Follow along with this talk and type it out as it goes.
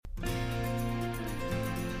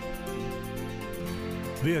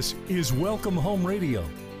This is Welcome Home Radio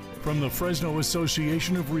from the Fresno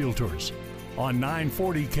Association of Realtors on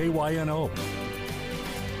 940 KYNO.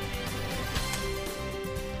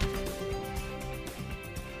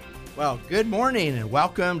 Well, good morning and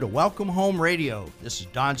welcome to Welcome Home Radio. This is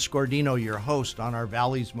Don Scordino, your host on our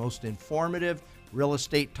Valley's most informative real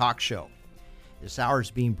estate talk show. This hour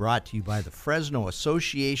is being brought to you by the Fresno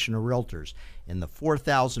Association of Realtors and the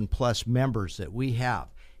 4,000 plus members that we have.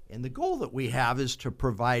 And the goal that we have is to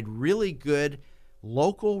provide really good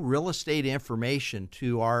local real estate information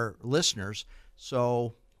to our listeners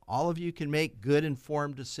so all of you can make good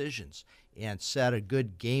informed decisions and set a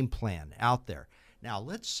good game plan out there. Now,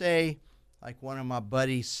 let's say, like one of my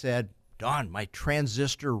buddies said, Don, my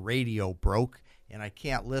transistor radio broke and I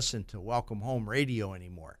can't listen to Welcome Home Radio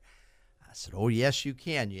anymore. I said, oh, yes, you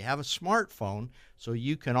can. You have a smartphone, so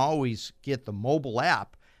you can always get the mobile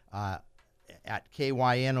app at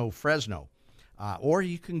KYNO Fresno. Or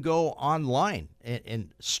you can go online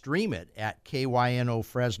and stream it at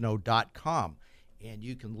kynofresno.com. And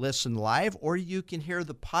you can listen live, or you can hear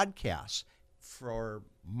the podcast for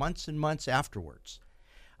months and months afterwards.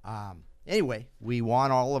 Anyway, we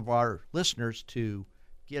want all of our listeners to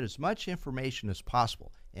get as much information as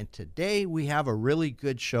possible. And today we have a really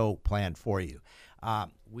good show planned for you.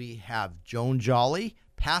 We have Joan Jolly,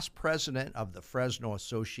 past president of the Fresno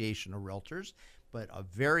Association of Realtors, but a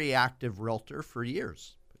very active realtor for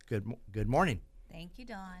years. Good morning. Thank you,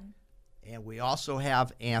 Don. And we also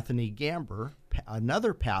have Anthony Gamber,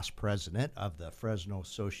 another past president of the Fresno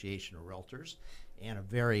Association of Realtors and a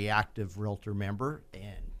very active realtor member.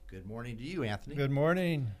 And good morning to you, Anthony. Good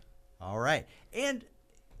morning. All right. And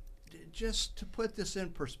just to put this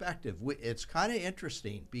in perspective, it's kind of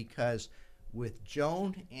interesting because with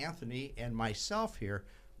Joan, Anthony, and myself here,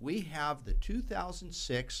 we have the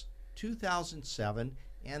 2006, 2007,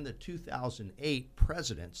 and the 2008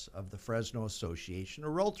 presidents of the Fresno Association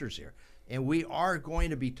of Realtors here. And we are going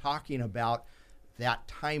to be talking about that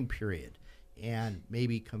time period and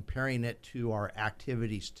maybe comparing it to our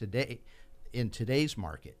activities today in today's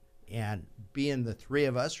market. And being the three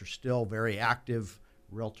of us are still very active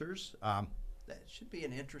realtors, that should be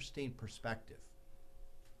an interesting perspective.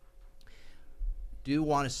 Do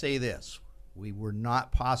want to say this. We were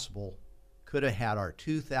not possible, could have had our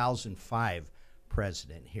 2005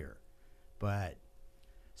 president here, but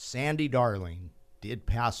Sandy Darling did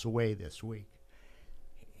pass away this week.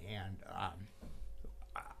 And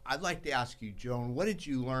I'd like to ask you, Joan, what did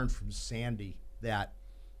you learn from Sandy that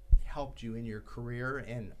helped you in your career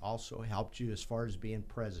and also helped you as far as being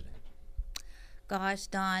president? Gosh,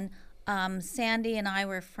 Don, Sandy and I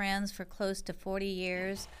were friends for close to 40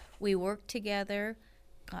 years. We worked together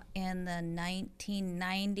in the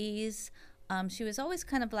 1990s. She was always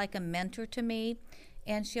kind of like a mentor to me,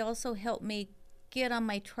 and she also helped me get on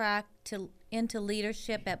my track into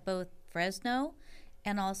leadership at both Fresno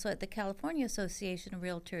and also at the California Association of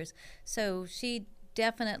Realtors. So she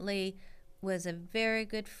definitely was a very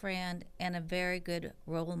good friend and a very good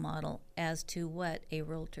role model as to what a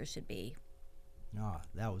realtor should be. Ah,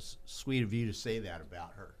 that was sweet of you to say that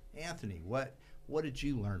about her. Anthony, what did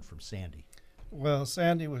you learn from Sandy? Well,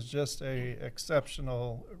 Sandy was just a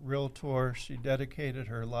exceptional realtor. She dedicated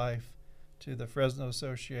her life to the Fresno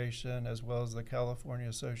Association as well as the California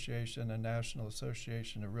Association and National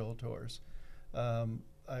Association of Realtors.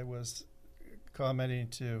 I was commenting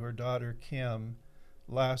to her daughter Kim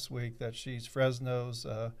last week that she's Fresno's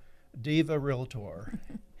diva realtor,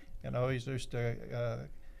 and I always used to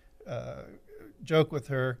joke with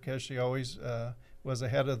her because she always was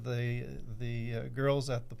ahead of the girls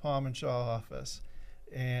at the Palm and Shaw office,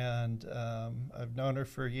 and I've known her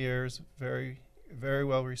for years, very, very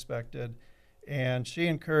well respected, and she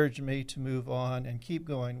encouraged me to move on and keep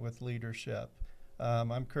going with leadership.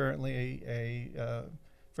 I'm currently a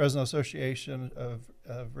Fresno Association of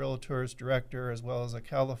Realtors director as well as a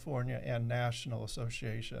California and National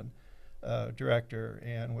Association director,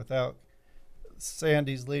 and without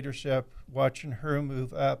Sandy's leadership, watching her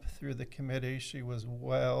move up through the committee, she was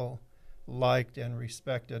well liked and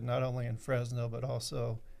respected, not only in Fresno, but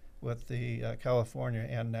also with the California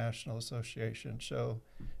and National Association. So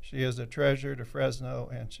she is a treasure to Fresno,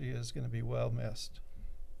 and she is going to be well missed.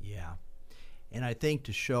 Yeah. And I think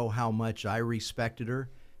to show how much I respected her,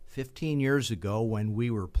 15 years ago when we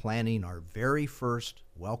were planning our very first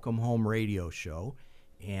Welcome Home radio show,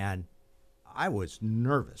 and I was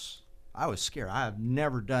nervous. I was scared. I have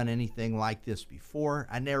never done anything like this before.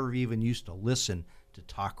 I never even used to listen to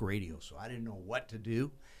talk radio, so I didn't know what to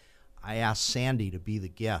do. I asked Sandy to be the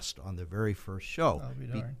guest on the very first show. I'll be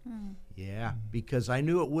darned. Yeah, because I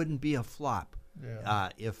knew it wouldn't be a flop. Yeah.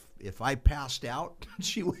 If I passed out,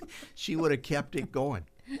 she would have kept it going.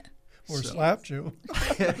 Or slapped you.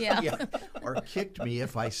 Yeah. Or kicked me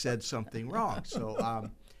if I said something wrong. So,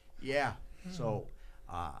 yeah. So,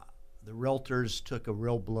 the realtors took a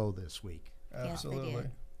real blow this week. Absolutely. Yes, they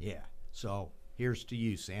did. Yeah. So, here's to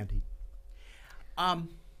you, Sandy.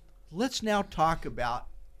 Let's now talk about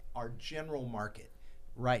our general market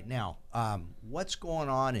right now. What's going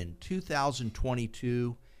on in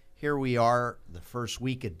 2022? Here we are, the first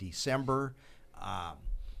week of December.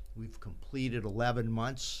 We've completed 11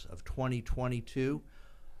 months of 2022.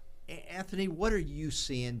 Anthony, what are you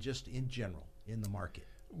seeing just in general in the market?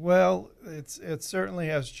 Well, it certainly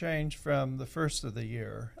has changed from the first of the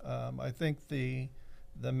year. I think the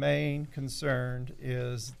main concern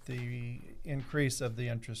is the increase of the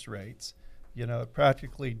interest rates. You know, it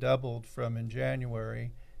practically doubled from in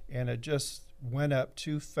January, and it just went up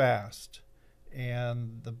too fast.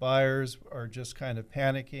 And the buyers are just kind of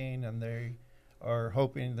panicking, and they are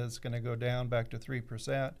hoping that it's going to go down back to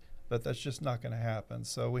 3%, but that's just not going to happen.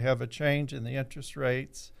 So we have a change in the interest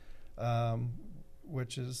rates,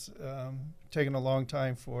 which is taking a long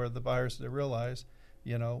time for the buyers to realize,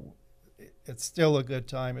 you know, it's still a good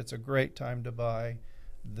time. It's a great time to buy.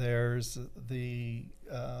 There's the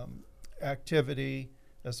activity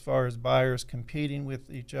as far as buyers competing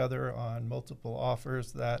with each other on multiple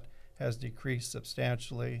offers that has decreased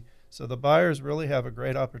substantially. So the buyers really have a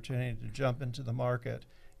great opportunity to jump into the market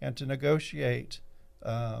and to negotiate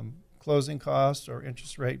closing costs or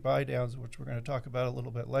interest rate buy downs, which we're going to talk about a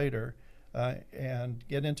little bit later, and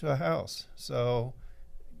get into a house. So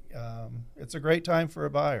it's a great time for a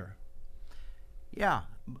buyer. Yeah,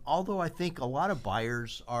 although I think a lot of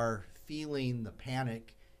buyers are feeling the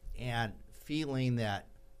panic and feeling that,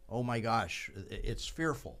 oh my gosh, it's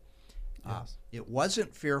fearful. Yes. It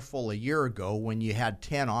wasn't fearful a year ago when you had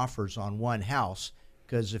 10 offers on one house,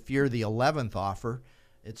 because if you're the 11th offer,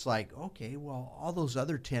 it's like, okay, well, all those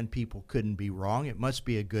other 10 people couldn't be wrong. It must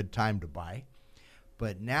be a good time to buy.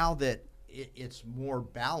 But now that it's more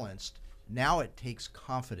balanced, now it takes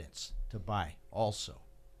confidence to buy also.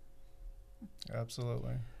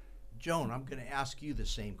 Absolutely. Joan, I'm going to ask you the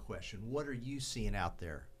same question. What are you seeing out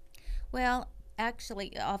there? Well,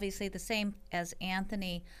 actually, obviously the same as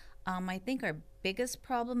Anthony. I think our biggest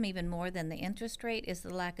problem, even more than the interest rate, is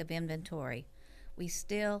the lack of inventory. We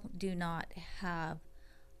still do not have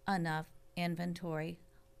enough inventory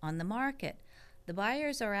on the market. The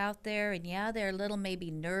buyers are out there, and yeah, they're a little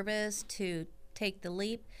maybe nervous to take the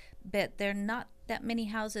leap, but there are not that many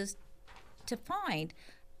houses to find.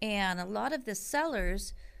 And a lot of the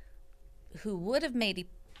sellers who would have maybe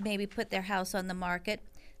put their house on the market,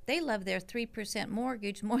 they love their 3%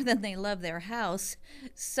 mortgage more than they love their house.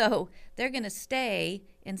 So they're going to stay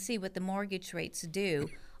and see what the mortgage rates do.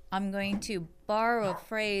 I'm going to borrow a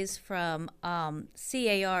phrase from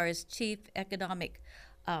CAR's chief economic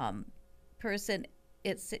person.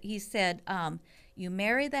 He said, you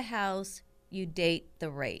marry the house, you date the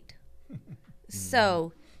rate.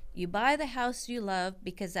 So you buy the house you love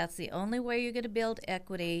because that's the only way you're going to build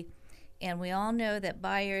equity. And we all know that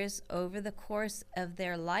buyers, over the course of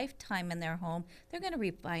their lifetime in their home, they're going to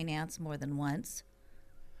refinance more than once.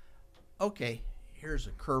 Okay, here's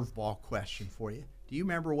a curveball question for you. Do you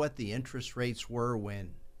remember what the interest rates were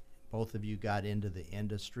when both of you got into the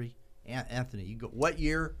industry? Anthony, what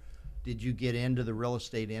year did you get into the real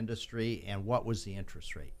estate industry, and what was the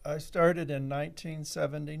interest rate? I started in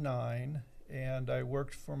 1979, and I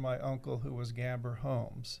worked for my uncle, who was Gamber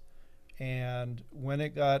Homes. And when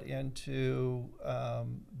it got into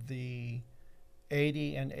the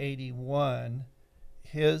 80 and 81,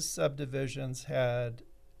 his subdivisions had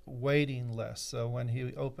waiting lists. So when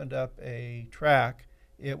he opened up a tract,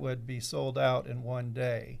 it would be sold out in one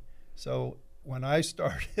day. So when I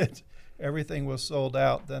started, everything was sold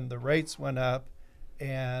out. Then the rates went up,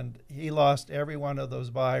 and he lost every one of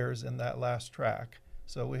those buyers in that last tract.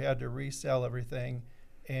 So we had to resell everything.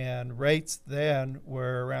 And rates then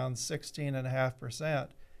were around 16.5%.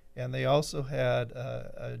 And they also had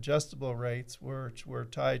adjustable rates, which were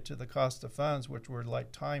tied to the cost of funds, which were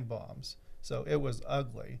like time bombs. So it was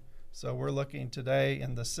ugly. So we're looking today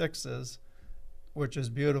in the sixes, which is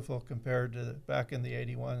beautiful compared to back in the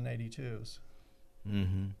 81 and 82s.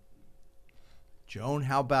 Mm-hmm. Joan,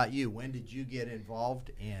 how about you? When did you get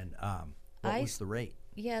involved, and what was the rate?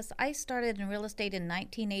 Yes, I started in real estate in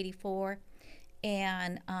 1984.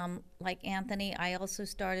 And like Anthony, I also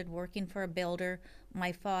started working for a builder.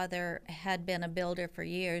 My father had been a builder for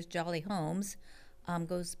years, Jolly Homes,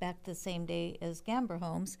 goes back to the same day as Gamber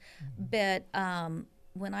Homes. Mm-hmm. But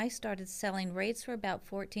when I started selling, rates were about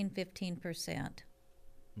 14-15%.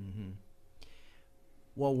 Mm-hmm.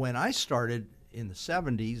 Well, when I started in the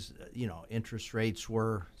 70s, interest rates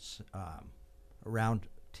were around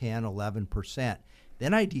 10, 11%.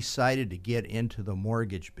 Then I decided to get into the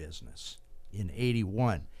mortgage business in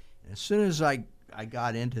 81. And as soon as I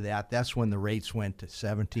got into that, that's when the rates went to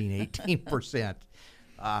 17, 18%.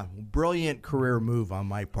 Brilliant career move on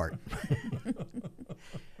my part.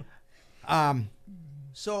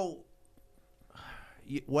 So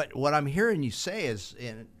what I'm hearing you say is,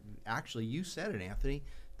 and actually you said it, Anthony,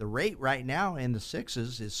 the rate right now in the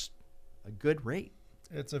sixes is a good rate.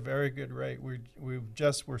 It's a very good rate. We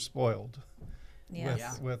just were spoiled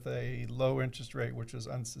with a low interest rate, which is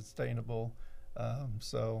unsustainable.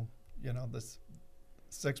 So this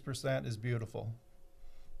 6% is beautiful.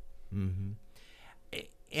 Mm-hmm.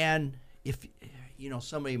 And if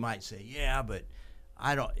somebody might say, yeah, but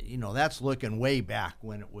I don't, that's looking way back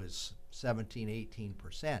when it was 17,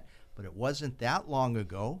 18%. But it wasn't that long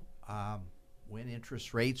ago when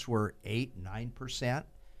interest rates were 8, 9%.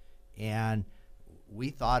 And we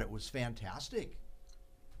thought it was fantastic.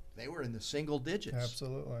 They were in the single digits.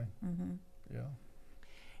 Absolutely. Mm-hmm. Yeah.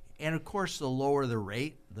 And of course, the lower the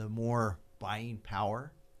rate, the more buying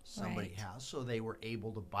power somebody Right. has. So they were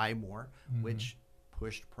able to buy more, which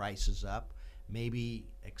pushed prices up, maybe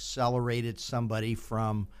accelerated somebody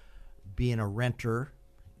from being a renter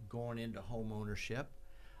going into home ownership.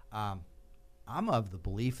 I'm of the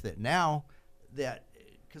belief that now that,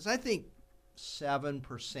 because I think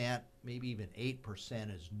 7%, maybe even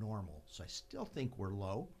 8% is normal. So I still think we're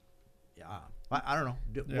low. I don't know.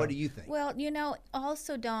 What do you think? Well,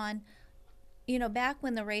 also, Don, back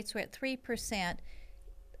when the rates were at 3%,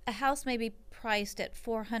 a house may be priced at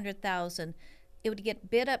 $400,000. It would get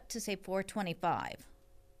bid up to say $425,000.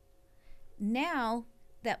 Now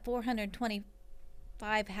that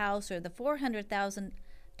 $425,000 house or the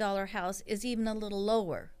 $400,000 house is even a little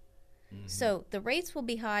lower. Mm-hmm. So the rates will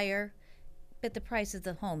be higher, but the prices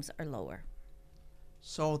of homes are lower.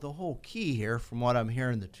 So the whole key here, from what I'm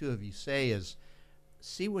hearing the two of you say, is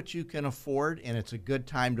see what you can afford, and it's a good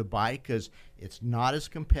time to buy because it's not as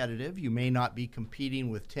competitive. You may not be competing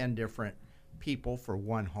with 10 different people for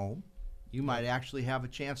one home. You might actually have a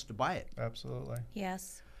chance to buy it. Absolutely.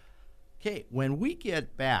 Yes. Okay, when we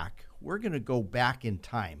get back, we're going to go back in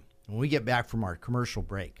time. When we get back from our commercial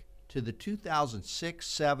break to the 2006,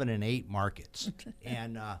 7, and 8 markets,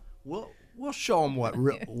 and we'll show them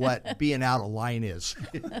what being out of line is.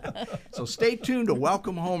 So stay tuned to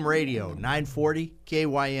Welcome Home Radio, 940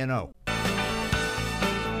 KYNO.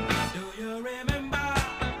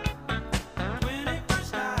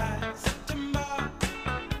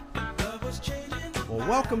 Well,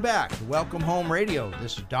 welcome back to Welcome Home Radio.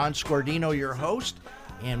 This is Don Scordino, your host,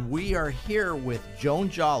 and we are here with Joan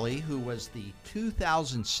Jolly, who was the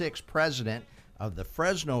 2006 president of the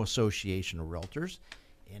Fresno Association of Realtors,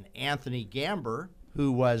 and Anthony Gamber,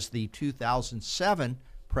 who was the 2007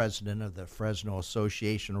 president of the Fresno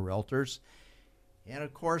Association of Realtors. And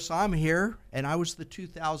of course, I'm here, and I was the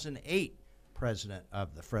 2008 president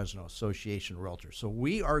of the Fresno Association of Realtors. So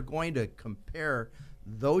we are going to compare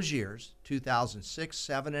those years, 2006,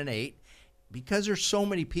 7, and 8, because there's so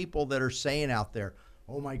many people that are saying out there,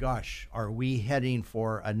 oh my gosh, are we heading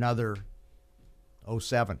for another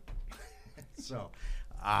 07? So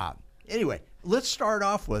anyway, let's start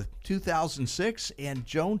off with 2006. And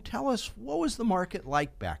Joan, tell us, what was the market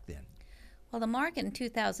like back then? Well, the market in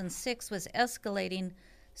 2006 was escalating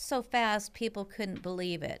so fast people couldn't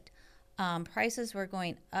believe it. Prices were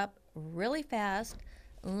going up really fast.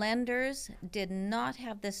 Lenders did not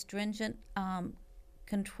have the stringent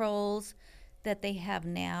controls that they have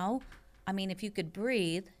now. I mean, if you could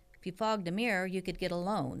breathe, if you fogged a mirror, you could get a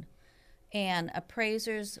loan. And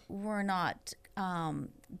appraisers were not,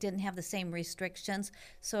 didn't have the same restrictions.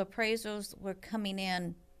 So appraisers were coming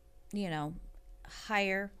in,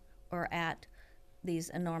 higher or at these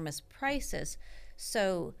enormous prices.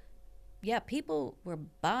 So, yeah, people were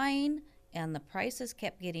buying and the prices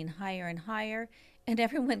kept getting higher and higher. And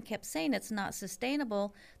everyone kept saying it's not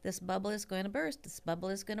sustainable. This bubble is going to burst. This bubble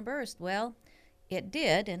is going to burst. Well, it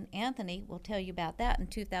did, and Anthony will tell you about that in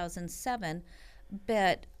 2007.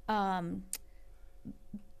 But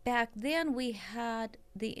back then we had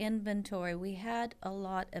the inventory. We had a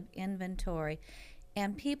lot of inventory.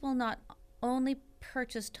 And people not only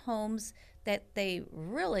purchased homes that they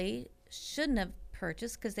really shouldn't have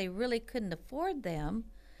purchased because they really couldn't afford them,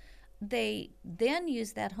 they then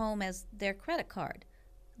used that home as their credit card.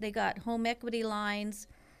 They got home equity lines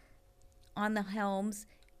on the homes,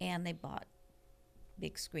 and they bought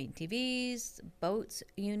big screen TVs, boats,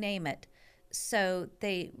 you name it. So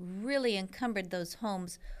they really encumbered those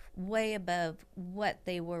homes way above what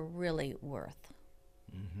they were really worth.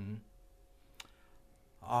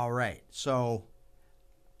 All right. So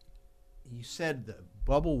you said the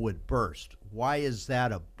bubble would burst. Why is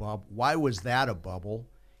that a bubble? Why was that a bubble?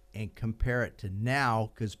 And compare it to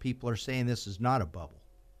now, because people are saying this is not a bubble.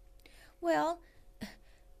 Well,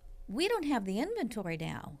 we don't have the inventory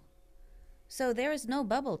now, so there is no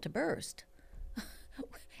bubble to burst.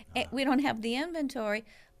 We don't have the inventory.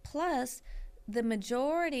 Plus, the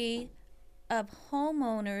majority of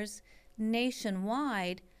homeowners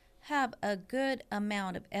nationwide have a good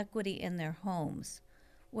amount of equity in their homes,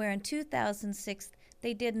 where in 2006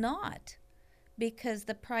 they did not, because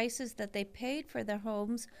the prices that they paid for their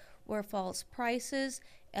homes were false prices,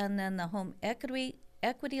 and then the home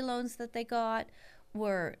equity loans that they got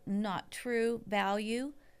were not true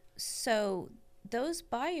value. So those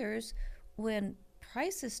buyers, when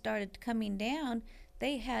prices started coming down,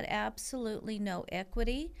 they had absolutely no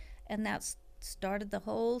equity, and that started the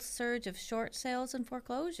whole surge of short sales and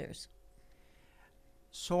foreclosures.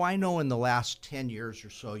 So I know in the last 10 years or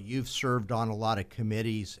so, you've served on a lot of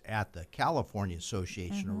committees at the California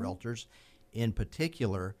Association of Realtors, in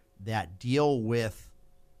particular, that deal with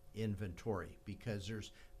inventory, because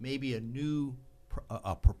there's maybe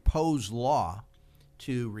a proposed law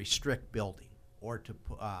to restrict building or to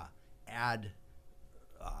add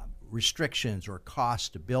restrictions or costs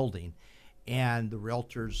to building. And the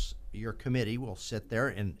realtors, your committee, will sit there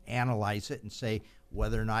and analyze it and say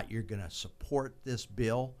whether or not you're going to support this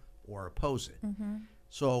bill or oppose it.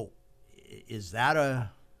 So is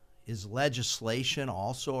legislation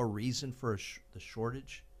also a reason for the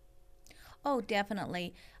shortage? Oh,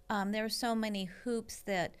 definitely. There are so many hoops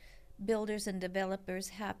that builders and developers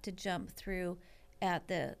have to jump through at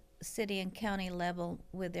the city and county level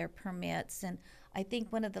with their permits. And I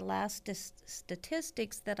think one of the last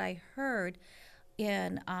statistics that I heard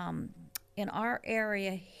in our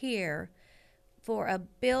area here, for a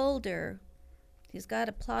builder, he's got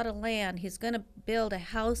a plot of land, he's going to build a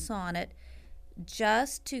house on it,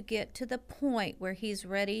 just to get to the point where he's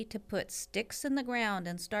ready to put sticks in the ground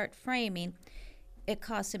and start framing, it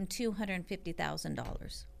costs him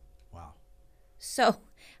 $250,000. Wow. So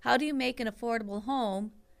how do you make an affordable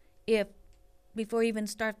home if before you even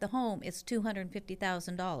start the home it's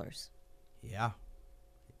 $250,000? Yeah,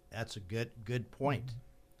 that's a good point.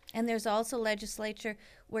 And there's also legislature,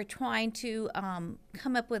 we're trying to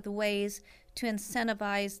come up with ways to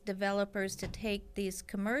incentivize developers to take these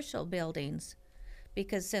commercial buildings,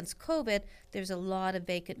 because since COVID, there's a lot of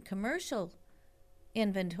vacant commercial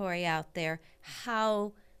inventory out there.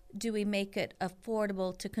 How do we make it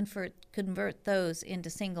affordable to convert those into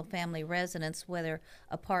single-family residence, whether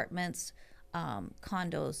apartments,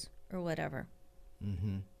 condos, or whatever?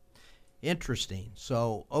 Interesting.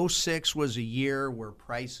 So 06 was a year where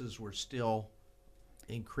prices were still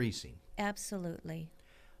increasing. Absolutely.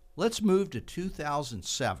 Let's move to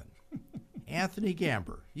 2007. Anthony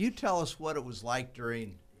Gamber, you tell us what it was like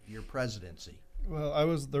during your presidency. Well, I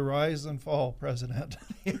was the rise and fall president.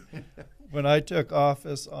 When I took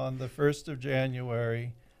office on the 1st of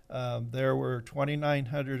January, there were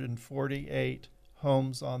 2,948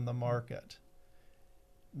 homes on the market.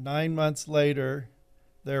 9 months later,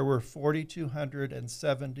 there were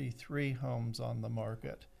 4,273 homes on the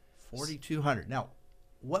market. 4,200. Now,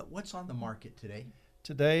 what's on the market today?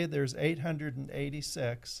 Today, there's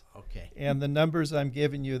 886. Okay. And the numbers I'm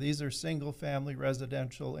giving you, these are single-family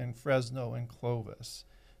residential in Fresno and Clovis.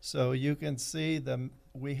 So you can see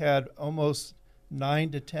we had almost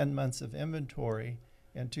 9 to 10 months of inventory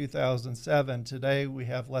in 2007. Today, we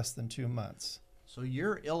have less than 2 months. So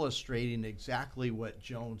you're illustrating exactly what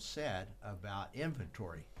Joan said about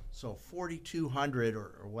inventory. So 4,200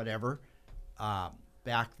 or whatever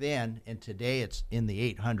back then, and today it's in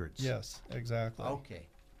the 800s. Yes, exactly. Okay.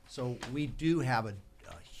 So we do have a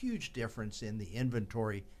huge difference in the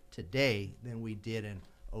inventory today than we did in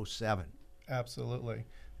 07. Absolutely.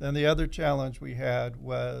 Then the other challenge we had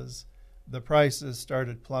was the prices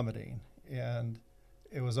started plummeting, and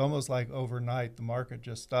it was almost like overnight the market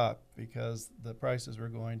just stopped because the prices were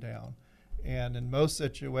going down. And in most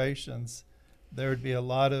situations, there would be a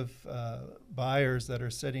lot of buyers that are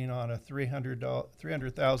sitting on a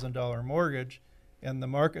 $300,000 mortgage, and the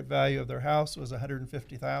market value of their house was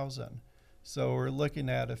 $150,000. So we're looking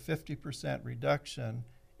at a 50% reduction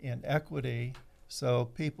in equity. So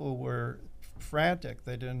people were frantic.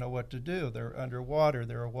 They didn't know what to do. They're underwater.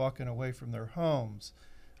 They were walking away from their homes.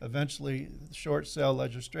 Eventually, short sale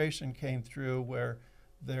legislation came through where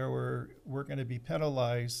we're going to be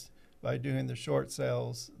penalized by doing the short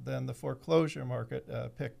sales. Then the foreclosure market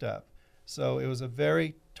picked up. So it was a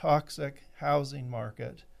very toxic housing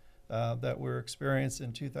market that we're experiencing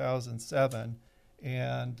in 2007.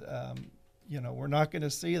 And, we're not going to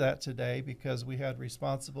see that today because we had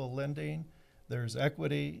responsible lending. There's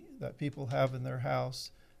equity that people have in their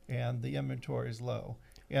house, and the inventory is low.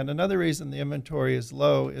 And another reason the inventory is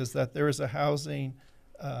low is that there is a housing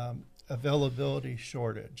availability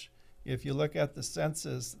shortage. If you look at the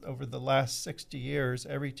census over the last 60 years,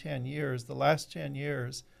 every 10 years, the last 10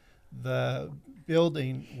 years, the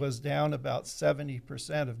building was down about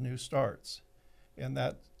 70% of new starts. And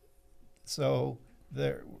I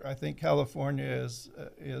think California is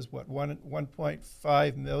what,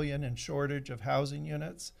 1.5 million in shortage of housing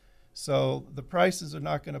units. So the prices are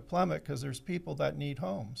not going to plummet because there's people that need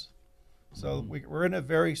homes. So we're in a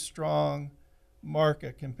very strong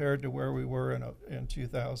market compared to where we were in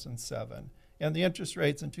 2007. And the interest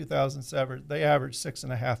rates in 2007, they averaged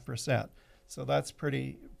 6.5%. So that's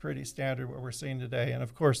pretty standard what we're seeing today. And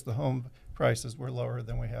of course, the home prices were lower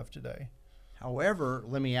than we have today. However,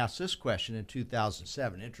 let me ask this question. In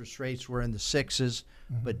 2007, interest rates were in the sixes,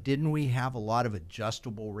 but didn't we have a lot of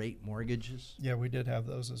adjustable rate mortgages? Yeah, we did have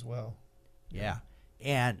those as well. Yeah.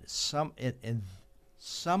 And some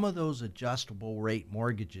of those adjustable rate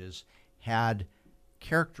mortgages had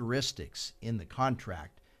characteristics in the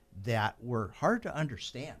contract that were hard to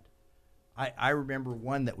understand. I remember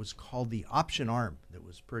one that was called the option arm that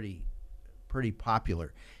was pretty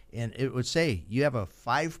popular, and it would say you have a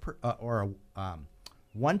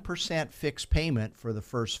 1% fixed payment for the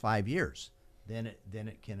first 5 years. Then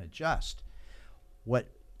it can adjust. What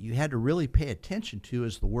you had to really pay attention to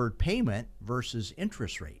is the word payment versus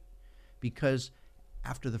interest rate, because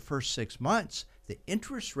after the first 6 months, the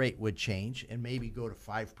interest rate would change and maybe go to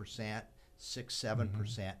 5%,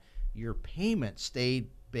 6-7%. Your payment stayed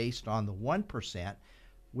based on the 1%,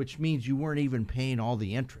 which means you weren't even paying all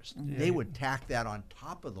the interest. Yeah. They would tack that on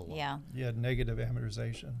top of the loan. Yeah. You had negative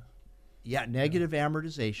amortization. Yeah, negative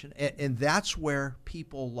amortization. And that's where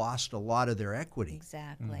people lost a lot of their equity.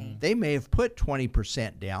 Exactly. They may have put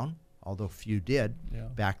 20% down, although few did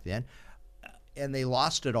back then, and they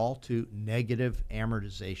lost it all to negative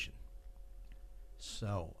amortization.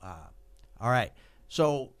 So, all right.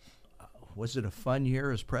 So, was it a fun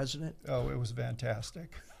year as president? Oh, it was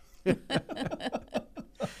fantastic.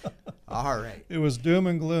 All right. It was doom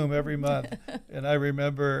and gloom every month. And I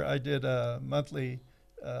remember I did monthly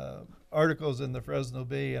articles in the Fresno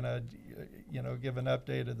Bee, and I'd give an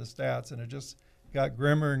update of the stats, and it just got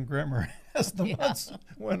grimmer and grimmer as the months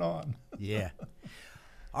went on. Yeah.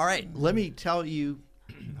 All right. Let me tell you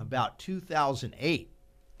about 2008.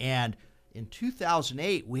 And in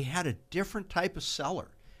 2008, we had a different type of seller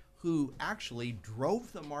who actually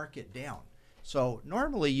drove the market down. So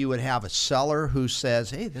normally you would have a seller who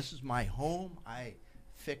says, hey, this is my home. I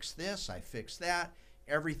fix this, I fix that.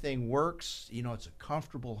 Everything works. It's a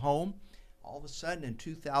comfortable home. All of a sudden in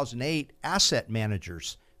 2008, asset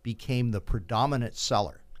managers became the predominant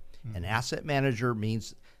seller. An asset manager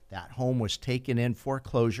means that home was taken in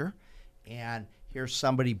foreclosure, and here's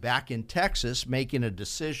somebody back in Texas making a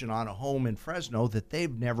decision on a home in Fresno that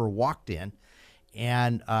they've never walked in.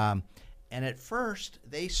 And at first,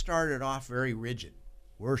 they started off very rigid.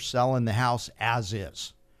 We're selling the house as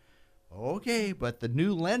is. Okay, but the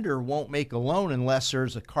new lender won't make a loan unless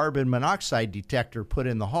there's a carbon monoxide detector put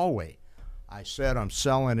in the hallway. I said I'm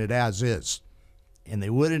selling it as is. And they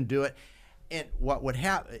wouldn't do it. And what would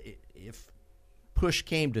happen, if push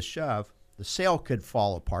came to shove, the sale could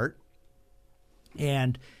fall apart.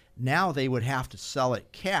 And now they would have to sell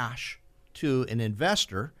it cash to an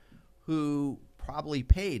investor who probably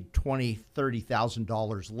paid $20,000,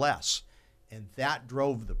 $30,000 less. And that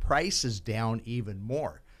drove the prices down even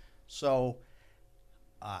more. So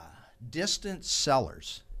distant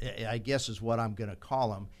sellers, I guess is what I'm going to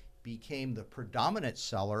call them, became the predominant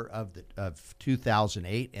seller of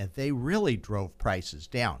 2008, and they really drove prices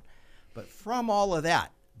down. But from all of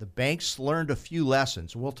that, the banks learned a few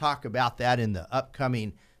lessons. We'll talk about that in the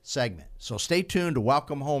upcoming segment. So stay tuned to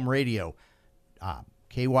Welcome Home Radio,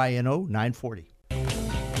 KYNO 940.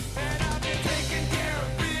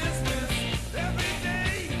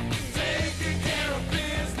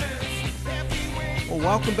 Well,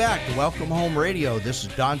 welcome back to Welcome Home Radio. This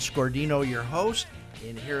is Don Scordino, your host.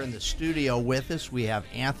 And here in the studio with us, we have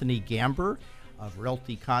Anthony Gamber of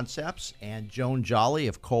Realty Concepts and Joan Jolly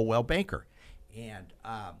of Coldwell Banker. And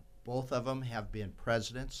both of them have been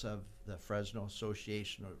presidents of the Fresno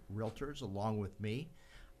Association of Realtors along with me.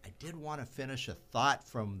 I did want to finish a thought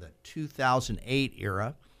from the 2008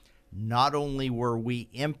 era. Not only were we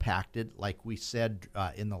impacted, like we said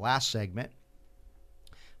in the last segment,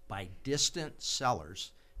 by distant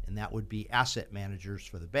sellers, and that would be asset managers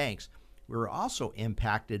for the banks, we were also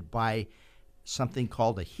impacted by something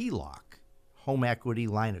called a HELOC, home equity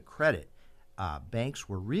line of credit, banks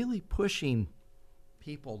were really pushing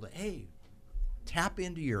people to, hey, tap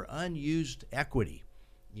into your unused equity,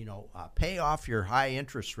 pay off your high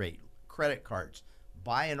interest rate credit cards,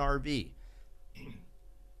 buy an RV.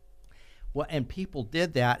 Well, and people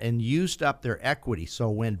did that and used up their equity. So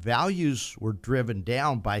when values were driven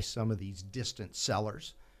down by some of these distant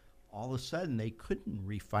sellers, all of a sudden they couldn't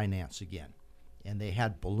refinance again. And they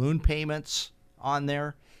had balloon payments on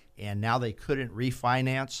there, and now they couldn't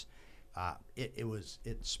refinance.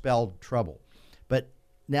 It spelled trouble. But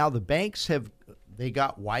now the banks they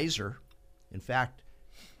got wiser. In fact,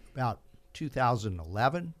 about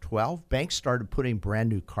 2011, 12, banks started putting brand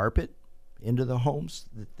new carpet into the homes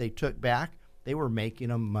that they took back. They were making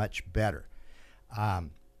them much better.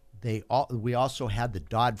 We also had the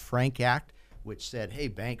Dodd-Frank Act, which said, hey,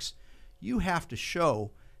 banks, you have to show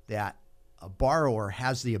that a borrower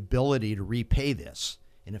has the ability to repay this.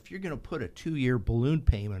 And if you're going to put a 2-year balloon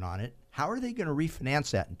payment on it, how are they going to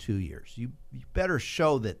refinance that in 2 years? You better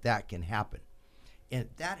show that that can happen. And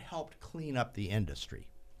that helped clean up the industry.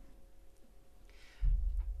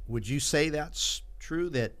 Would you say that's true,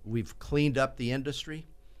 that we've cleaned up the industry?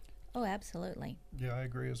 Oh, absolutely. Yeah, I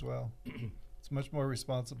agree as well. It's much more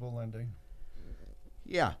responsible lending.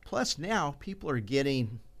 Yeah. Plus now people are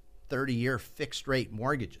getting 30-year fixed rate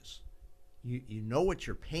mortgages. You know what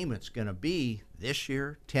your payment's going to be this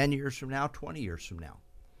year, 10 years from now, 20 years from now.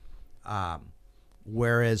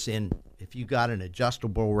 Whereas if you got an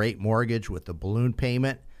adjustable rate mortgage with a balloon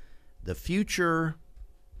payment, the future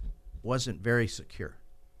wasn't very secure.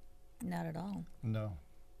 Not at all. No.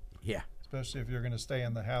 Yeah. Especially if you're going to stay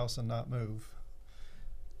in the house and not move.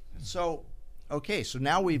 So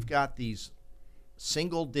now we've got these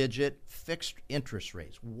single-digit fixed interest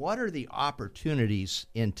rates. What are the opportunities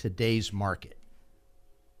in today's market?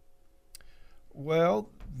 Well,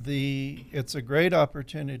 it's a great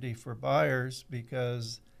opportunity for buyers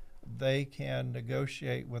because they can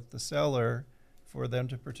negotiate with the seller for them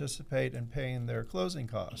to participate in paying their closing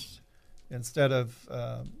costs instead of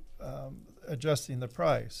adjusting the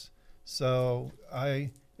price. So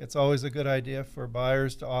it's always a good idea for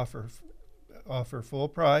buyers to offer full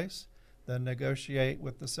price, then negotiate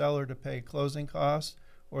with the seller to pay closing costs,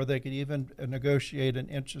 or they could even negotiate an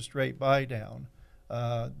interest rate buy down.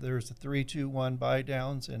 There's 3-2-1 buy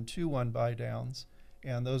downs and 2-1 buy downs,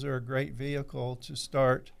 and those are a great vehicle to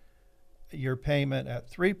start your payment at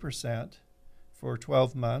 3% for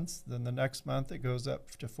 12 months. Then the next month it goes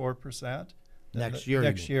up to 4%. Next year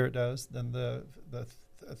it does. Then the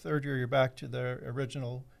third year you're back to the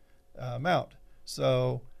original amount.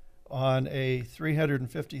 So on a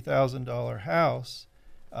 $350,000 house,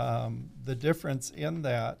 the difference in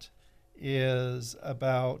that is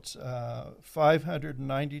about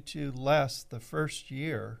 $592 less the first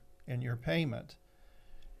year in your payment.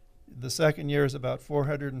 The second year is about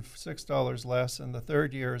 $406 less, and the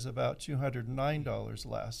third year is about $209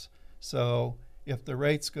 less. So if the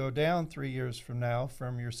rates go down 3 years from now,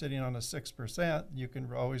 from you're sitting on a 6%, you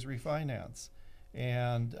can always refinance.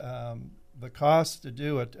 And the cost to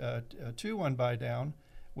do a 2-1 buy down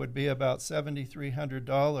would be about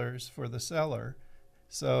 $7,300 for the seller.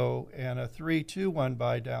 So, and a 3-2-1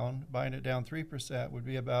 buy down, buying it down 3%, would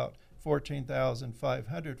be about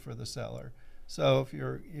 $14,500 for the seller. So if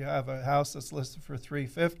you have a house that's listed for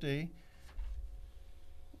 $350,000,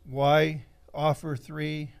 why offer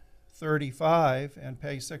 $335,000 and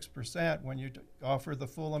pay 6% when you offer the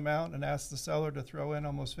full amount and ask the seller to throw in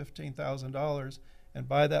almost $15,000 and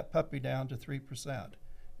buy that puppy down to 3%?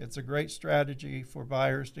 It's a great strategy for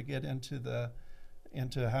buyers to get into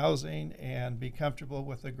housing and be comfortable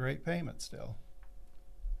with a great payment still.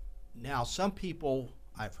 Now, some people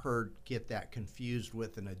I've heard get that confused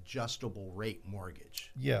with an adjustable rate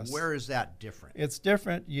mortgage. Yes. Where is that different? It's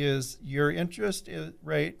different. Your interest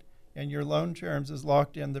rate and your loan terms is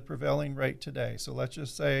locked in the prevailing rate today. So let's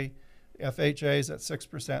just say FHA is at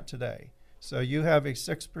 6% today. So you have a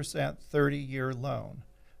 6% 30-year loan.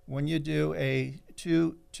 When you do a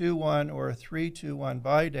 2-2-1 or a 3-2-1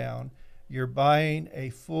 buy down, you're buying a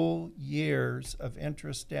full years of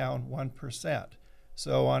interest down 1%.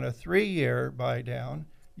 So on a 3-year buy down,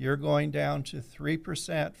 you're going down to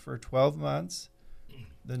 3% for 12 months.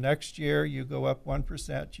 The next year you go up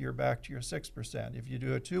 1%, you're back to your 6%. If you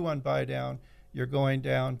do a 2-1 buy down, you're going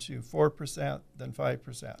down to 4%, then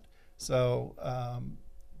 5%. So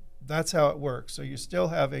that's how it works. So you still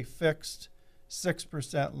have a fixed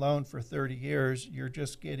 6% loan for 30 years. You're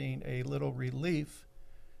just getting a little relief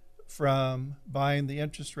from buying the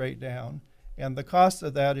interest rate down. And the cost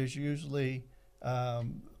of that is usually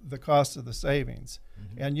the cost of the savings.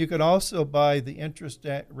 And you could also buy the interest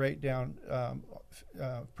rate down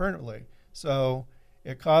permanently. So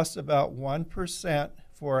it costs about 1%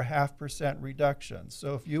 for a 0.5% reduction.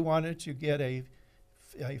 So if you wanted to get a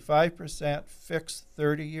 5% fixed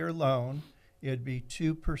 30-year loan, it'd be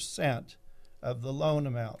 2% of the loan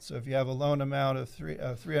amount. So if you have a loan amount of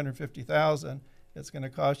 $350,000, it's going to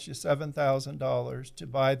cost you $7,000 to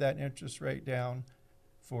buy that interest rate down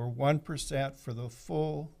for 1% for the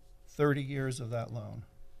full 30 years of that loan.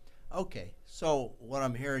 Okay, so what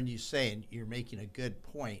I'm hearing you saying, you're making a good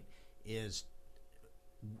point, is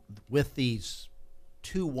with these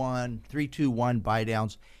 2-1, 3-2-1 buy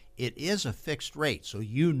downs, it is a fixed rate. So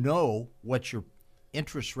you know what your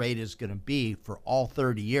interest rate is going to be for all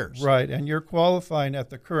 30 years. Right, and you're qualifying at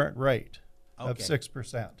the current rate of Okay.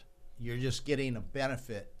 6%. You're just getting a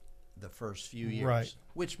benefit the first few years, Right.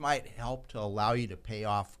 which might help to allow you to pay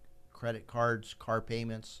off credit cards, car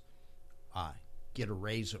payments, get a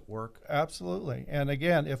raise at work. Absolutely. And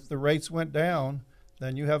again, if the rates went down,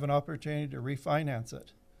 then you have an opportunity to refinance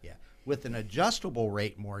it. Yeah. With an adjustable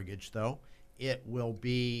rate mortgage, though, it will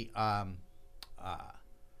be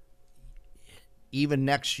even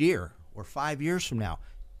next year or 5 years from now.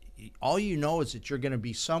 All you know is that you're going to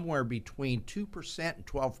be somewhere between 2% and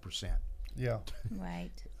 12%. Yeah.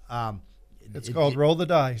 Right. It's called roll the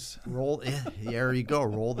dice. There you go.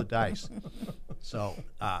 Roll the dice. So,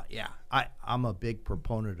 yeah, I'm a big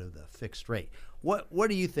proponent of the fixed rate. What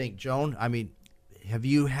do you think, Joan? I mean, have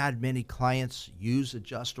you had many clients use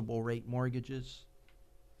adjustable rate mortgages?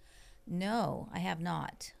 No, I have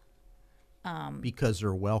not. Because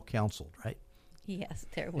they're well counseled, right? Yes,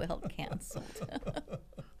 they're well canceled.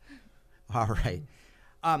 All right.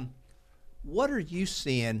 What are you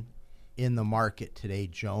seeing in the market today,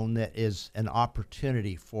 Joan, that is an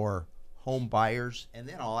opportunity for home buyers? And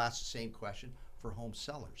then I'll ask the same question for home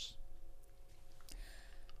sellers.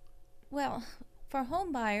 Well, for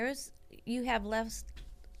home buyers, you have less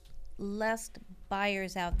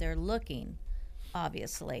buyers out there looking,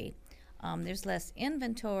 obviously. There's less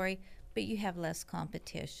inventory, but you have less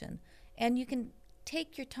competition. And you can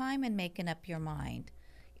take your time in making up your mind.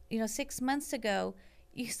 6 months ago,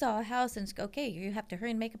 you saw a house and it's okay, you have to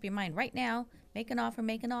hurry and make up your mind right now, make an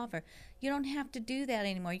offer. You don't have to do that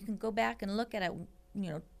anymore. You can go back and look at it,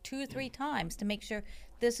 2 or 3 times to make sure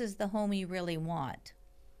this is the home you really want.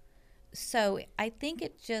 So I think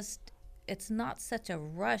it's not such a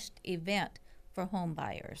rushed event for home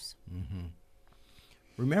buyers. Mm-hmm.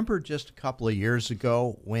 Remember just a couple of years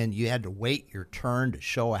ago when you had to wait your turn to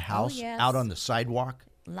show a house yes. out on the sidewalk?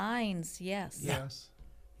 Lines, yes. Yes.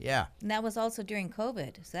 Yeah. And that was also during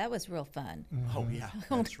COVID, so that was real fun. Oh, yeah,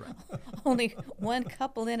 that's right. Only one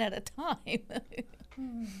couple in at a time.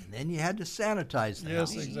 And then you had to sanitize the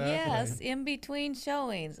Yes, house. exactly. Yes, in between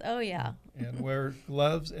showings. Oh, yeah. And wear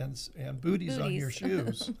gloves and booties on your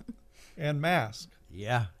shoes and mask.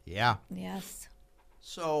 Yeah. Yes.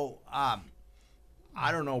 So,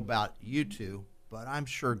 I don't know about you two, but I'm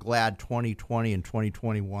sure glad 2020 and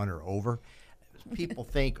 2021 are over. People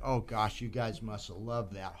think, oh gosh, you guys must have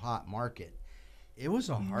loved that hot market. It was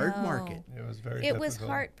a hard No. market. It was very It was difficult.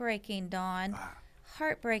 heartbreaking, Dawn.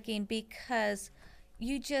 Heartbreaking because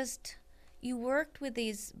you worked with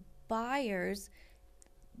these buyers.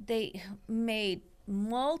 They made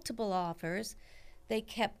multiple offers. They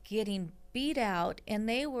kept getting beat out, and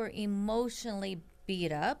they were emotionally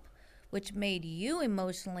beat up, which made you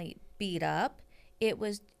emotionally beat up. It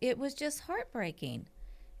was just heartbreaking.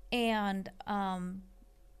 And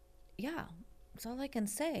yeah, that's all I can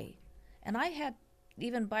say. And I had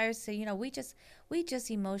even buyers say, we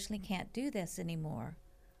just emotionally can't do this anymore.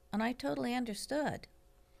 And I totally understood.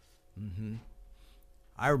 Mm-hmm.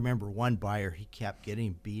 I remember one buyer, he kept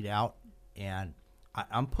getting beat out, and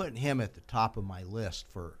I'm putting him at the top of my list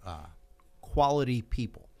for quality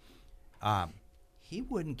people. He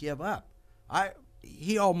wouldn't give up.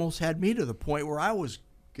 He almost had me to the point where I was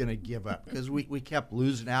going to give up because we kept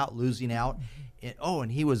losing out.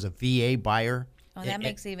 And he was a VA buyer. Oh, that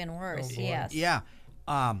makes it even worse. Oh, boy. Yes. Yeah.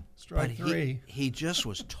 Strike but three. He just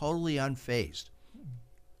was totally unfazed.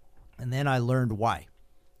 And then I learned why.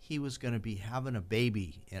 He was going to be having a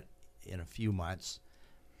baby in a few months.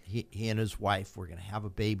 He and his wife were going to have a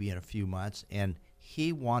baby in a few months, and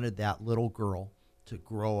he wanted that little girl to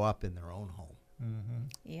grow up in their own home. Mm-hmm.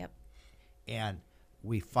 Yep. And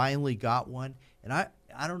we finally got one. And I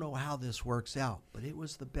don't know how this works out, but it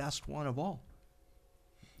was the best one of all.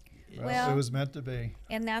 Well, it was meant to be.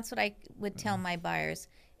 And that's what I would tell my buyers.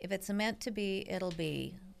 If it's meant to be, it'll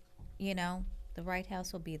be. The right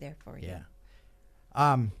house will be there for you. Yeah.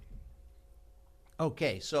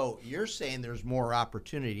 Okay, so you're saying there's more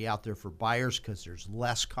opportunity out there for buyers because there's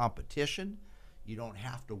less competition. You don't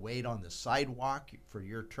have to wait on the sidewalk for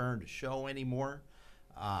your turn to show anymore.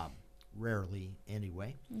 Rarely,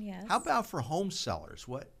 anyway. Yes. How about for home sellers?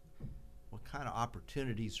 What kind of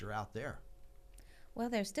opportunities are out there? Well,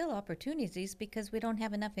 there's still opportunities because we don't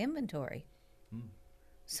have enough inventory.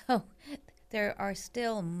 So there are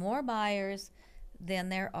still more buyers than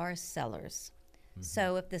there are sellers.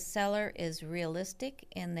 So if the seller is realistic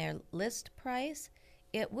in their list price,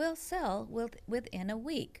 it will sell within a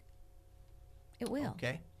week. It will.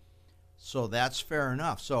 Okay, so that's fair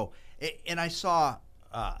enough. So, and I saw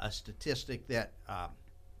a statistic that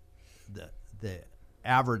the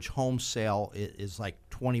average home sale is like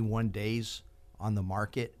 21 days on the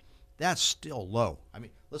market. That's still low. I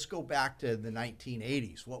mean, let's go back to the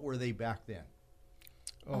 1980s. What were they back then?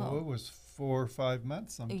 Oh, it was 4 or 5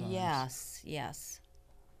 months sometimes. Yes. Yeah.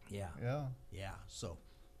 Yeah. So,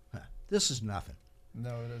 this is nothing.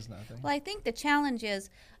 No, it is nothing. Well, I think the challenge is,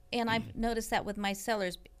 and I've noticed that with my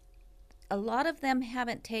sellers, a lot of them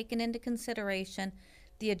haven't taken into consideration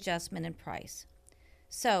the adjustment in price.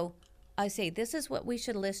 So I say, this is what we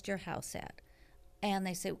should list your house at. And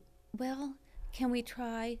they say, well, can we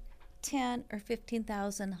try 10 or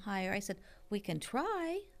 15,000 higher? I said, we can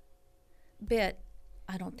try, but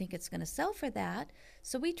I don't think it's going to sell for that.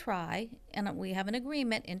 So we try, and we have an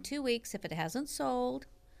agreement in 2 weeks. If it hasn't sold,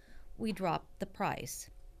 we drop the price.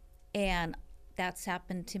 And that's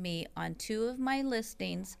happened to me on 2 of my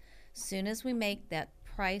listings. Soon as we make that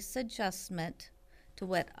price adjustment to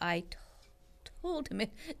what I told him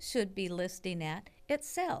it should be listing at, it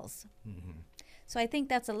sells. So I think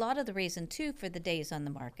that's a lot of the reason, too, for the days on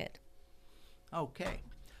the market. Okay.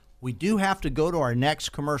 We do have to go to our next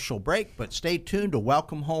commercial break, but stay tuned to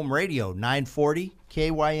Welcome Home Radio, 940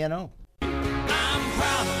 KYNO. I'm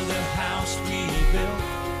proud of the house we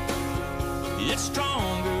built. It's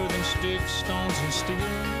stronger than sticks, stones, and steel.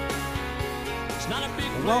 It's not a big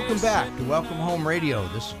Well, welcome back to Welcome Home Radio.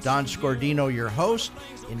 This is Don Scordino, your host.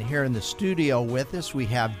 And here in the studio with us, we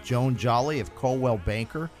have Joan Jolly of Coldwell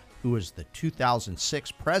Banker, who is the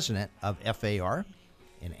 2006 president of FAR,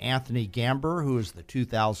 and Anthony Gamber, who is the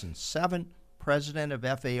 2007 president of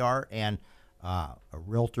FAR and a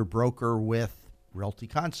realtor broker with Realty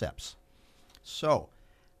Concepts. So,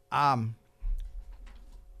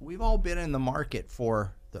 we've all been in the market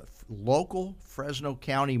for the local Fresno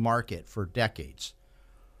County market for decades.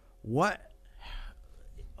 What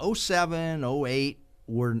 07, 08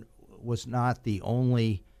 was not the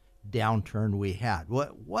only downturn we had.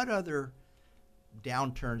 What other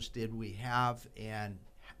downturns did we have, and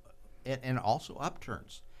also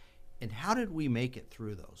upturns, and how did we make it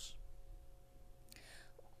through those?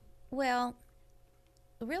 Well,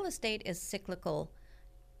 real estate is cyclical,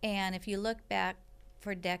 and if you look back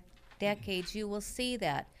for decades, you will see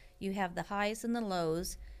that you have the highs and the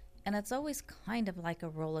lows, and it's always kind of like a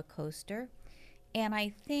roller coaster. And I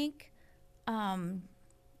think the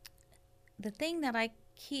thing that I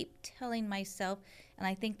keep telling myself, and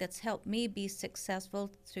I think that's helped me be successful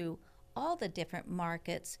through all the different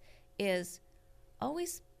markets, is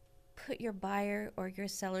always put your buyer or your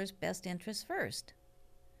seller's best interest first.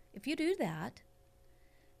 If you do that,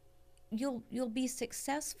 you'll be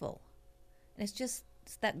successful. And it's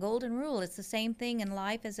that golden rule. It's the same thing in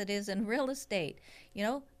life as it is in real estate. You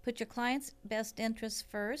know, put your client's best interest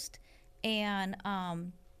first, and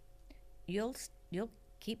you'll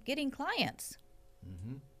keep getting clients.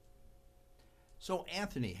 Mm-hmm. So,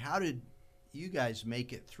 Anthony, how did you guys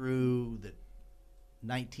make it through the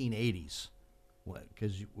 1980s?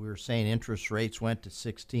 Because we were saying interest rates went to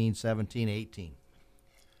 16, 17, 18.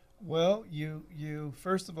 Well, you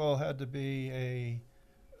first of all had to be a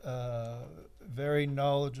very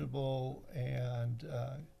knowledgeable and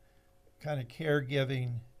kind of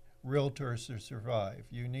caregiving realtor to survive.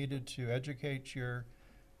 You needed to educate your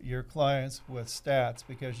clients with stats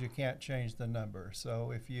because you can't change the number.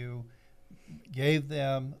 So if you gave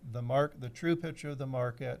them the true picture of the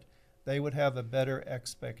market, they would have a better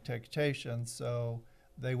expectation, so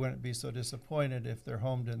they wouldn't be so disappointed if their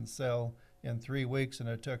home didn't sell in 3 weeks and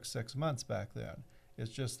it took 6 months back then. It's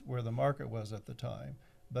just where the market was at the time.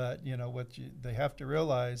 But you know what they have to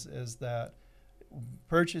realize is that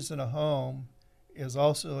purchasing a home is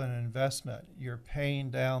also an investment. You're paying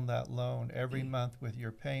down that loan every month with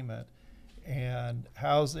your payment, and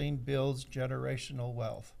housing builds generational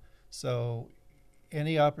wealth. So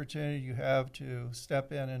any opportunity you have to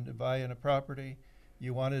step in and to buy in a property,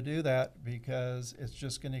 you want to do that because it's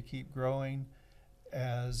just going to keep growing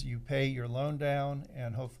as you pay your loan down,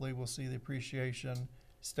 and hopefully we'll see the appreciation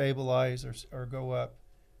stabilize or go up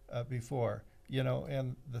before.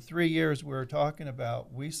 And the 3 years we're talking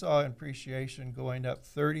about, we saw appreciation going up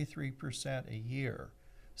 33% a year.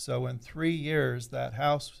 So in 3 years, that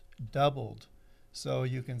house doubled. So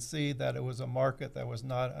you can see that it was a market that was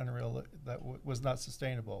not was not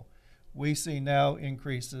sustainable. We see now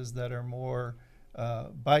increases that are more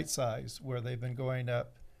bite-sized, where they've been going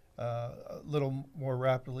up a little more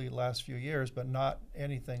rapidly the last few years, but not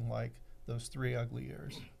anything like those 3 ugly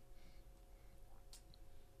years.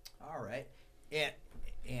 All right.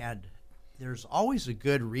 And there's always a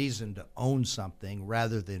good reason to own something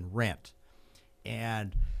rather than rent.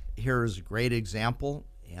 And here's a great example,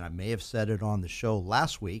 and I may have said it on the show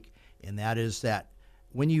last week, and that is that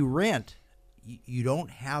when you rent, you don't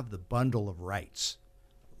have the bundle of rights.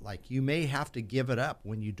 Like, you may have to give it up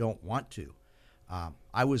when you don't want to.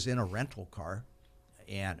 I was in a rental car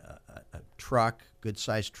and a truck,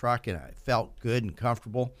 good-sized truck, and I felt good and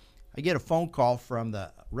comfortable. I get a phone call from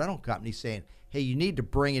the rental company saying, hey, you need to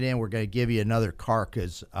bring it in. We're going to give you another car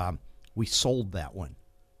because we sold that one.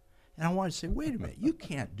 And I wanted to say, wait a minute, you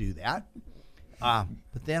can't do that.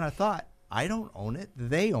 But then I thought, I don't own it.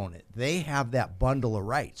 They own it. They have that bundle of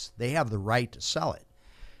rights. They have the right to sell it.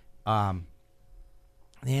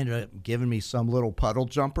 They ended up giving me some little puddle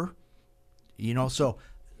jumper.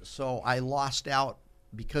 So I lost out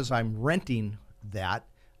because I'm renting that.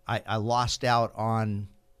 I lost out on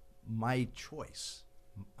my choice.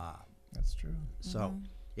 That's true. So,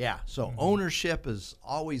 yeah. So ownership is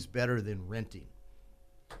always better than renting.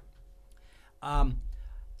 And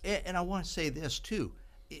I want to say this too.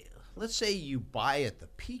 Let's say you buy at the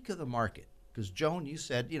peak of the market, because Joan, you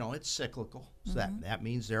said, it's cyclical. So that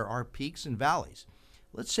means there are peaks and valleys.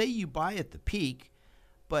 Let's say you buy at the peak,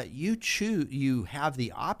 but you have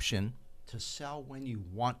the option to sell when you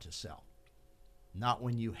want to sell, not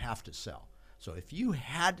when you have to sell. So if you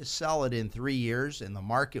had to sell it in 3 years and the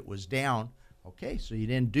market was down, okay, so you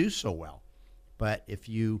didn't do so well. But if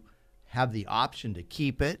you have the option to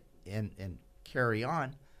keep it and carry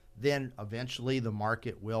on, then eventually the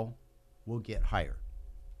market will get higher.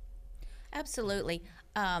 Absolutely.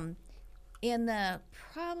 In the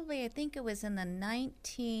I think it was in the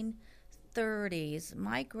 1930s,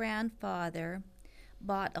 my grandfather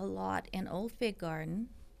bought a lot in Old Fig Garden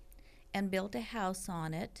and built a house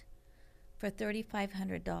on it for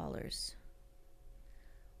 $3,500.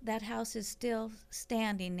 That house is still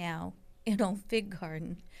standing now in Old Fig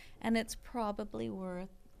Garden, and it's probably worth,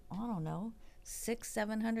 I don't know,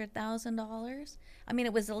 $600,000-$700,000. I mean,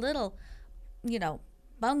 it was a little,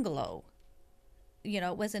 bungalow.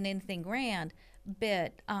 It wasn't anything grand,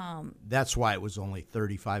 but that's why it was only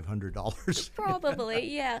 $3,500.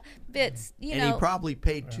 Probably, yeah. But and he probably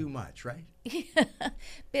paid too much, right?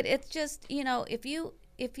 But it's just, if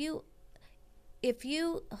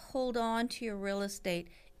you hold on to your real estate,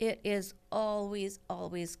 it is always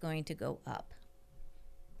going to go up.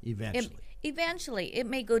 Eventually. It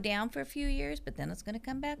may go down for a few years, but then it's going to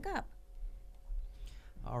come back up.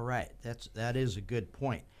 All right, that is a good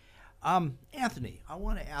point. Anthony, I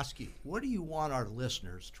want to ask you, what do you want our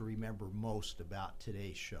listeners to remember most about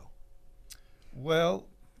today's show? Well,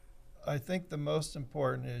 I think the most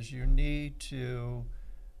important is you need to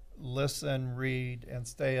listen, read, and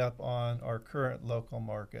stay up on our current local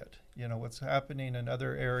market. What's happening in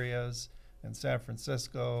other areas in San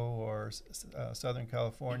Francisco or Southern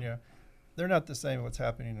California, they're not the same as what's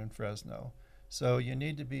happening in Fresno. So you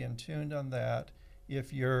need to be in tune on that.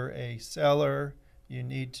 If you're a seller, you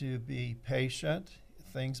need to be patient.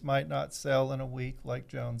 Things might not sell in a week, like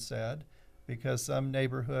Joan said, because some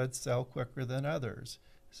neighborhoods sell quicker than others.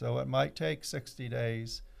 So it might take 60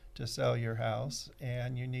 days to sell your house,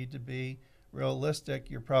 and you need to be realistic.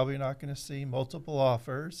 You're probably not going to see multiple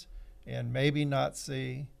offers and maybe not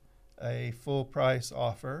see a full price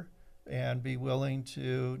offer, and be willing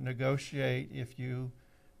to negotiate if you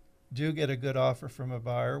do get a good offer from a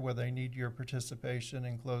buyer where they need your participation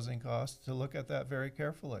in closing costs, to look at that very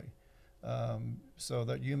carefully so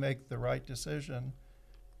that you make the right decision.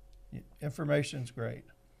 Information's great.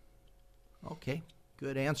 Okay,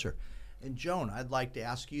 good answer. And Joan, I'd like to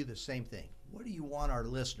ask you the same thing. What do you want our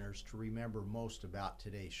listeners to remember most about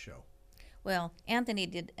today's show? Well, Anthony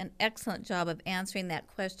did an excellent job of answering that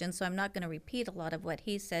question, so I'm not going to repeat a lot of what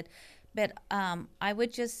he said. But I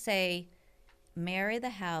would just say, marry the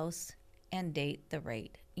house and date the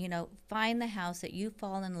rate. Find the house that you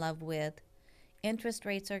fall in love with. Interest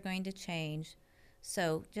rates are going to change.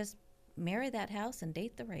 So just marry that house and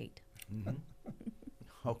date the rate. Mm-hmm.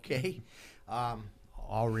 Okay.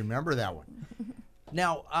 I'll remember that one.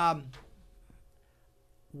 Now,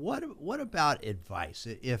 what about advice?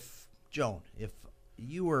 If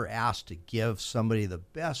you were asked to give somebody the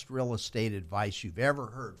best real estate advice you've ever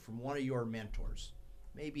heard from one of your mentors,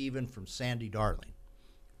 maybe even from Sandy Darling,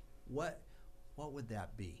 what would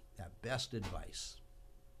that be, that best advice?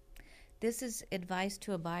 This is advice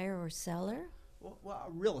to a buyer or seller?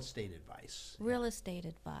 Well, real estate advice. Real estate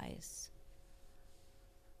advice.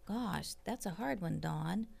 Gosh, that's a hard one,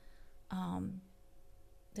 Don.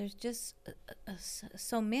 There's just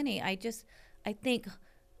so many. I think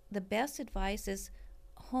the best advice is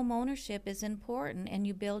home ownership is important, and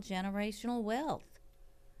you build generational wealth.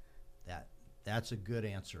 That's a good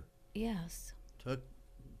answer. Yes.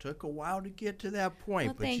 Took a while to get to that point,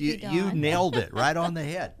 Well, but thank you you, Don. nailed it right on the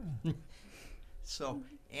head. So,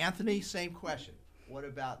 Anthony, same question. What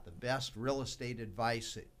about the best real estate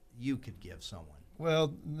advice that you could give someone?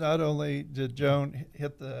 Well, not only did Joan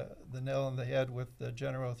hit the nail on the head with the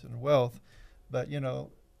generational wealth, but,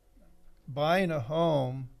 buying a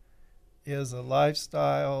home is a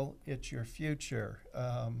lifestyle. It's your future.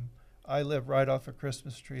 I live right off of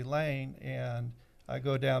Christmas Tree Lane, and I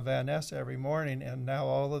go down Van Ness every morning, and now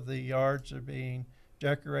all of the yards are being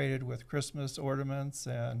decorated with Christmas ornaments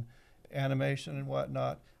and animation and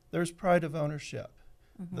whatnot. There's pride of ownership.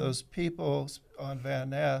 Mm-hmm. Those people on Van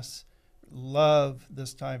Ness love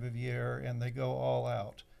this time of year, and they go all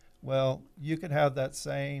out. Well, you can have that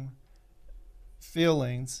same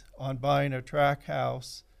feelings on buying a tract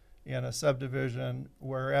house in a subdivision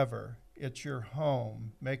wherever. It's your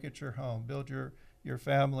home. Make it your home. Build your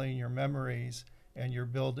family and your memories, and you're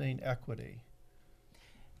building equity.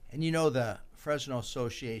 And the Fresno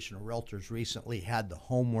Association of Realtors recently had the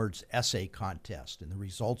Homewards essay contest, and the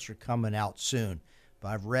results are coming out soon. But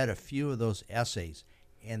I've read a few of those essays,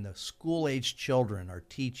 and the school-age children are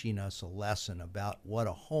teaching us a lesson about what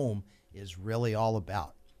a home is really all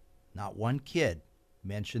about. Not one kid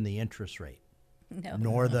mentioned the interest rate,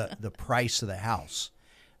 nor the price of the house.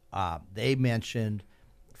 They mentioned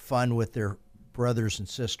fun with their brothers and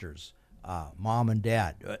sisters, mom and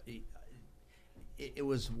dad. It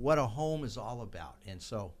was what a home is all about. And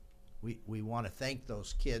so we want to thank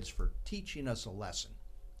those kids for teaching us a lesson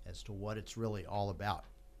as to what it's really all about.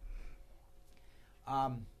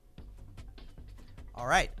 All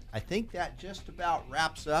right, I think that just about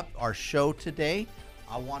wraps up our show today.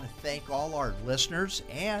 I want to thank all our listeners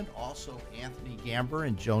and also Anthony Gamber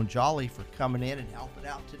and Joan Jolly for coming in and helping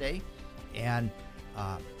out today and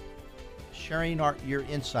sharing your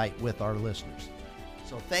insight with our listeners.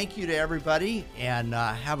 So thank you to everybody, and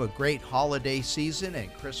have a great holiday season,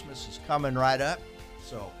 and Christmas is coming right up,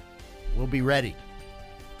 so we'll be ready.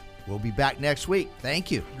 We'll be back next week.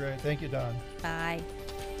 Thank you. Great. Thank you, Don. Bye.